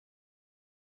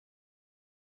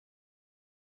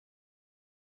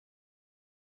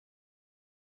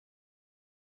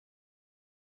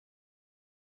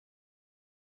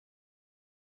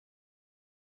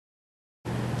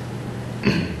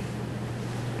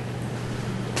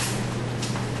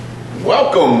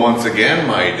Welcome once again,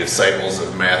 my disciples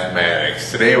of mathematics.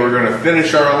 Today we're going to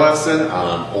finish our lesson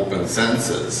on open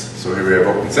sentences. So here we have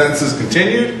open sentences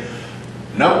continued.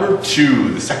 Number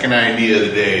 2, the second idea of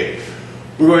the day.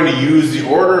 We're going to use the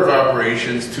order of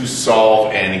operations to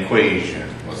solve an equation.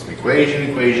 What's an equation?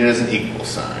 Equation has an equal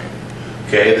sign.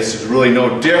 Okay, this is really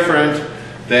no different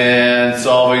than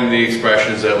solving the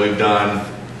expressions that we've done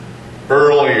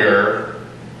earlier.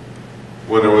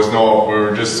 When we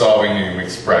were just solving an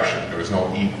expression. There was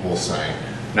no equal sign.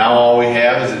 Now all we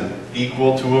have is an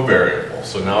equal to a variable.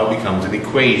 So now it becomes an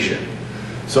equation.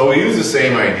 So we use the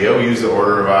same idea. We use the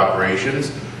order of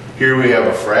operations. Here we have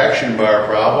a fraction bar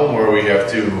problem where we have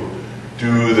to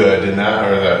do the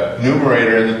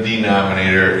numerator and the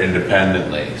denominator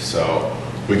independently. So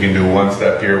we can do one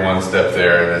step here, one step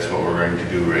there, and that's what we're going to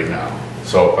do right now.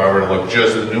 So if I were to look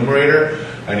just at the numerator,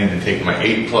 I need to take my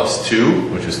 8 plus 2,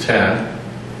 which is 10.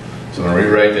 So I'm going to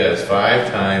rewrite that as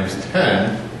 5 times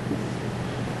 10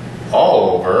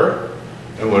 all over.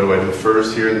 And what do I do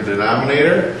first here in the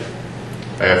denominator?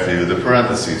 I have to do the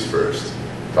parentheses first.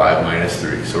 5 minus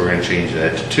 3. So we're going to change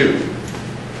that to 2.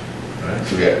 Alright,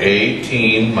 so we got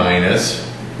 18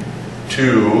 minus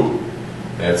 2,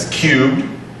 that's cubed,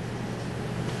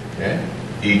 okay,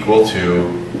 equal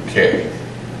to k.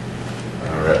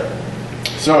 Alright,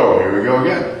 so here we go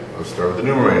again. Let's start with the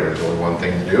numerator. There's only one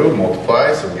thing to do,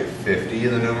 multiply, so we get 50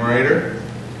 in the numerator.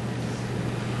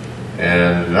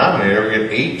 And the denominator, we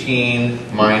get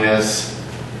 18 minus,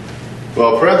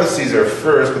 well, parentheses are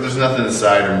first, but there's nothing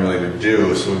inside them really to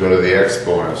do, so we go to the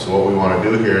exponent. So what we want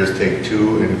to do here is take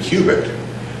 2 and cube it.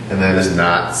 And that is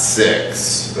not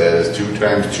 6. That is 2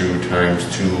 times 2 times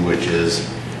 2, which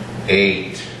is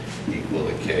 8, equal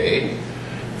to k.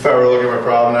 If I were to look at my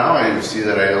problem now, I would see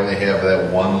that I only have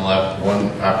that one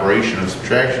operation of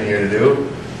subtraction here to do.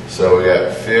 So we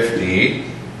got 50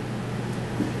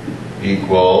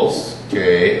 equals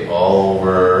k all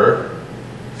over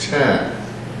 10.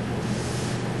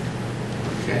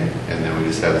 Okay, and then we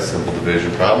just have a simple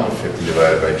division problem of 50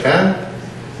 divided by 10.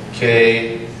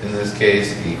 K, in this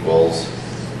case, equals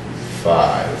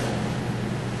 5.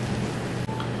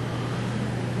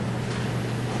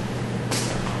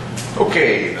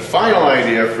 Okay, the final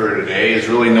idea for today is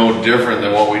really no different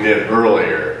than what we did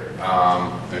earlier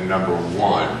in number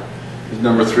 1. In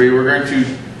number 3, we're going to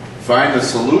find the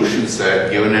solution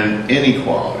set given an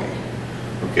inequality.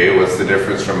 Okay, what's the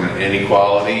difference from an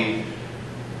inequality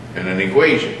and an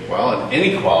equation? Well, an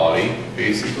inequality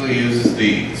basically uses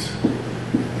these.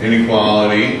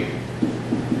 Inequality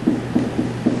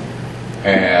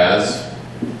as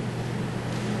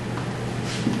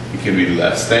it can be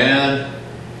less than,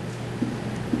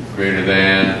 greater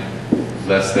than,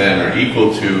 less than or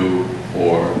equal to,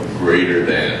 or greater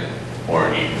than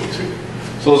or equal to.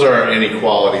 So those are our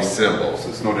inequality symbols.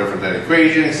 It's no different than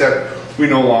equation, except we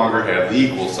no longer have the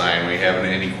equal sign. We have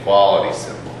an inequality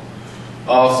symbol.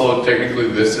 Also, technically,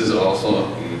 this is also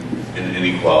an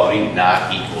inequality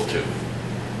not equal to.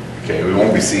 Okay, we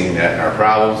won't be seeing that in our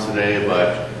problems today,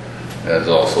 but that is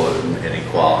also an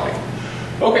inequality.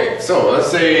 Okay, so let's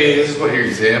say this is what your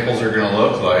examples are going to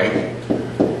look like.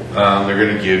 They're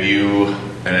going to give you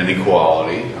an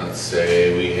inequality. Let's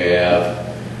say we have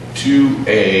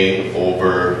 2a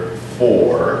over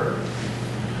 4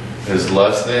 is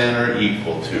less than or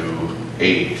equal to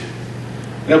 8.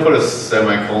 And they'll put a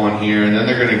semicolon here, and then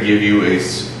they're going to give you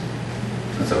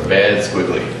that's a bad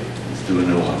squiggly. Let's do a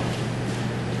new one.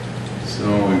 So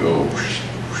we go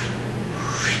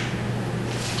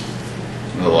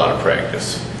with a lot of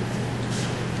practice.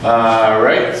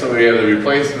 Right, so we have the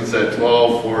replacements at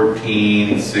 12,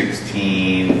 14,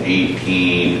 16,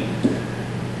 18,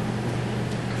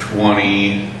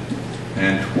 20,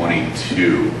 and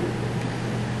 22.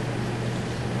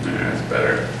 That's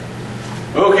better.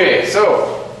 Okay,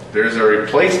 so there's our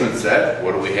replacement set.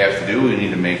 What do we have to do? We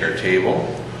need to make our table.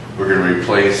 We're going to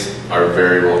replace our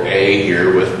variable a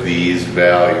here with these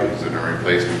values in our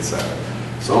replacement set.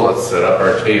 So let's set up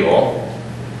our table.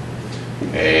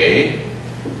 A.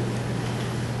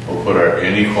 We'll put our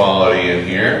inequality in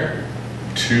here.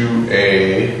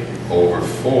 2a over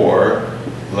 4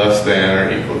 less than or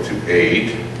equal to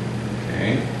 8.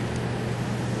 Okay.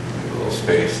 Leave a little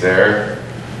space there.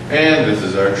 And this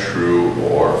is our true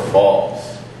or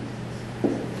false.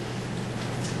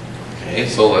 Okay,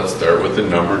 so let's start with the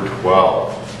number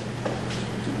 12.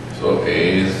 So a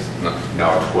is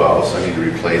now 12, so I need to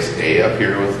replace a up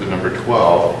here with the number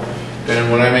 12.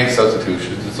 And when I make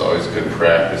substitutions, it's always good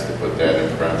practice to put that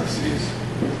in parentheses.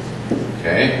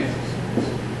 Okay?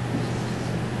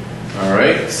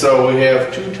 Alright, so we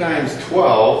have 2 times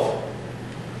 12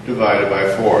 divided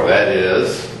by 4. That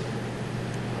is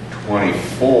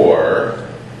 24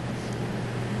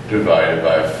 divided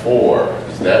by 4.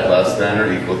 Is that less than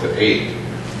or equal to 8?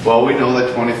 Well, we know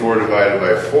that 24 divided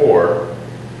by 4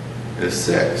 is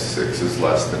 6. 6 is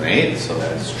less than 8, so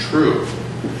that's true.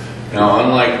 Now,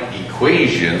 unlike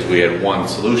equations, we had one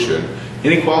solution.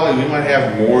 Inequality, we might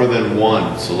have more than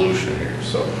one solution here.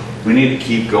 So we need to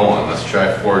keep going. Let's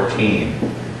try 14.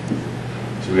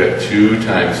 So we got 2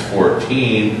 times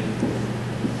 14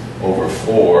 over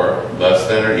 4 less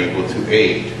than or equal to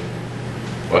 8.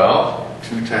 Well,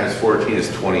 2 times 14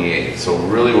 is 28. So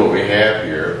really what we have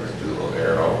here, let's do a little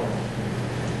arrow,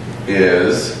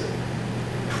 is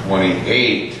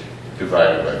 28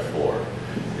 divided by 4.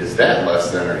 Is that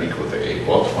less than or equal to 8?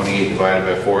 Well, 28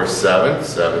 divided by 4 is 7.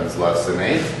 7 is less than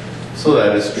 8. So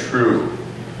that is true.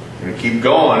 We're going to keep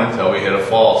going until we hit a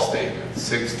false statement.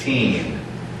 16.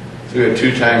 So we have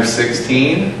 2 times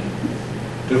 16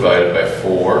 divided by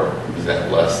 4. Is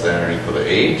that less than or equal to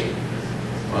 8?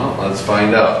 Well, let's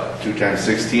find out. 2 times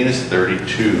 16 is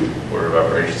 32. Order of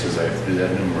operations says I have to do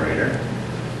that numerator.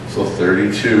 So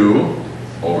 32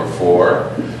 over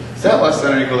 4. Is that less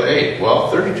than or equal to 8?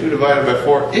 Well, 32 divided by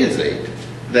 4 is 8.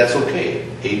 That's okay.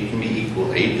 8 can be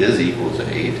equal. 8 is equal to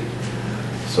 8.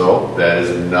 So that is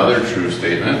another true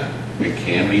statement. It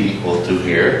can be equal to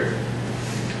here.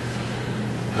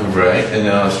 Alright, and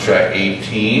now let's try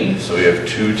 18. So we have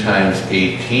 2 times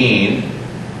 18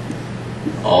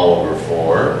 all over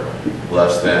 4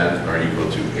 less than or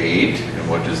equal to 8. And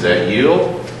what does that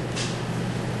yield?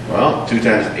 Well, 2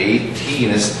 times 18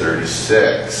 is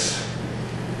 36.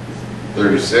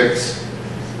 36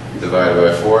 divided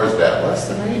by 4, is that less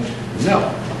than 8? No.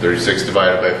 36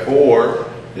 divided by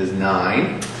 4 is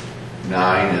 9.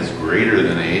 9 is greater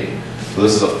than 8. So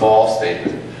this is a false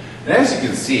statement. And as you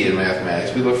can see in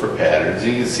mathematics, we look for patterns.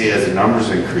 You can see as the numbers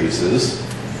increases,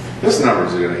 this number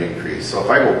is going to increase. So if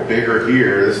I go bigger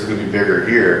here, this is going to be bigger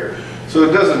here. So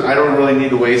it doesn't, I don't really need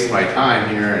to waste my time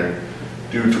here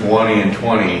and do 20 and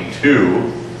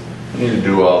 22. I need to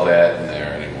do all that in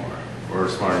there anymore. We're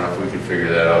smart enough we can figure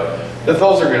that out. That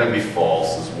those are going to be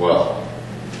false as well.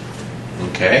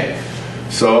 Okay?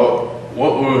 So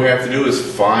what we have to do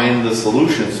is find the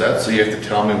solution set. So you have to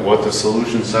tell me what the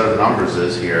solution set of numbers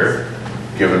is here,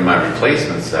 given my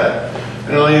replacement set.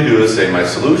 And all you do is say my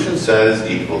solution set is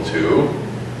equal to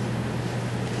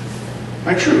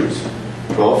my truths.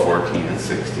 12, 14, and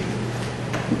 16.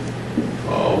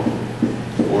 12,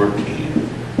 14,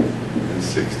 and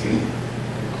 16.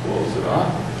 Close it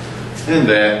off. And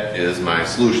that is my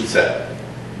solution set.